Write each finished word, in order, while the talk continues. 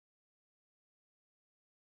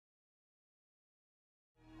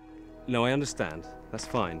No, I understand. That's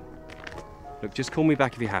fine. Look, just call me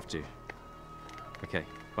back if you have to. Okay,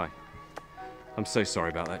 bye. I'm so sorry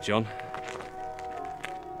about that, John.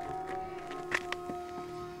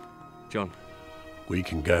 John. We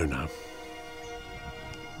can go now.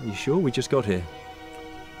 Are you sure? We just got here.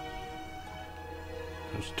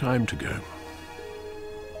 It's time to go.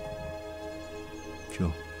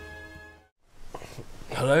 Sure.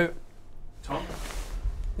 Hello? Tom?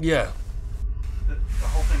 Yeah. The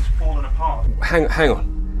whole thing's fallen apart. Hang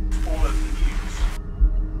on. All over the news.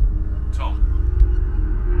 Tom?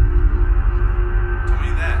 Tom, are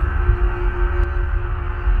you there?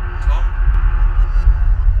 Tom?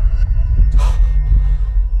 Tom?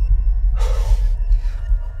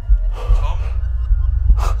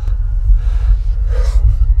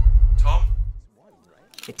 Tom?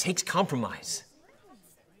 It takes compromise.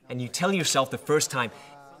 And you tell yourself the first time,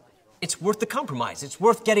 it's worth the compromise. It's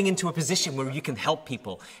worth getting into a position where you can help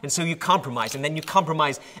people. And so you compromise, and then you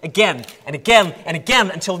compromise again and again and again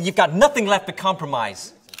until you've got nothing left to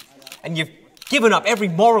compromise. And you've given up every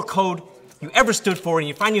moral code you ever stood for, and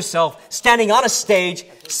you find yourself standing on a stage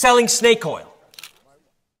selling snake oil.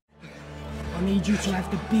 I need you to have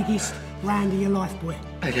the biggest round of your life, boy.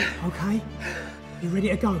 Okay. Okay? You ready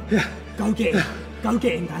to go? Yeah. Go get him. Go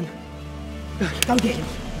get him, Dan. Go get him.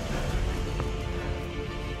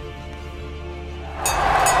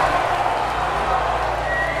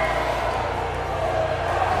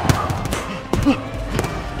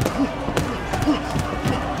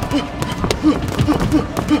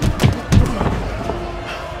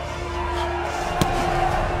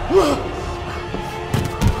 Whoa!